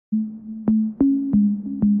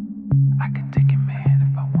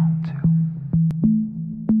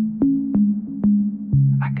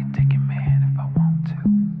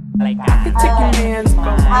can take your man's if I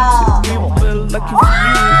want to. But lucky for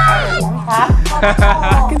you, I don't want to.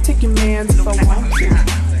 I can take your man's if I want to.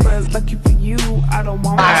 But lucky for you, I don't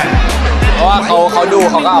want to. เพราะว่าเขาดู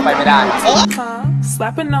เขาก็เอาไปไม่ได้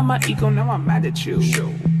Slapping on my ego, now I'm mad at you.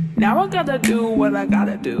 Now I gotta do what I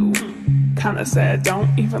gotta do. Kinda sad, don't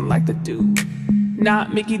even like the dude.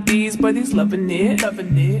 Not Mickey D's, but he's loving it.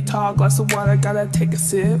 Tall glass of water, gotta take a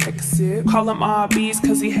sip. Call him RB's,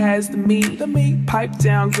 cause he has the meat. Pipe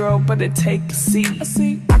down, girl, but it take a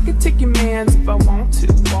seat. I can take your man's if I want to.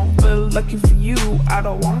 But lucky for you, I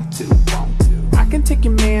don't want to. I can take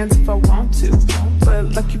your man's if I want to. But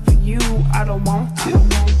lucky for you, I don't want to.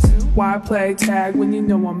 Why play tag when you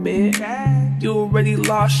know I'm it? You already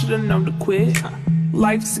lost, should've known to quit.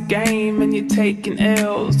 Life's a game and you're taking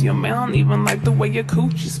L's. Your man don't even like the way your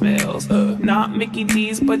coochie smells. Not Mickey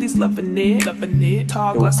D's, but he's loving it.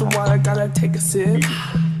 Tall glass of water, gotta take a sip.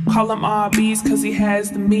 Call him RB's, cause he has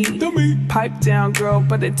the meat. Pipe down, girl,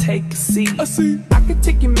 but it take a seat. I can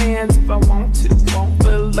take your man's if I want to.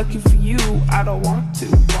 But lucky for you, I don't want to.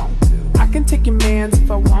 I can take your man's if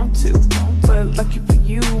I want to. But lucky for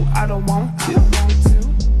you, I don't want to.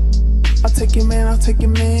 I'll take your man, I'll take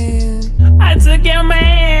your man. I took your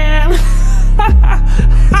man.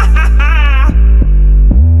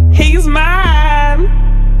 He's mine.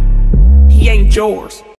 He ain't yours.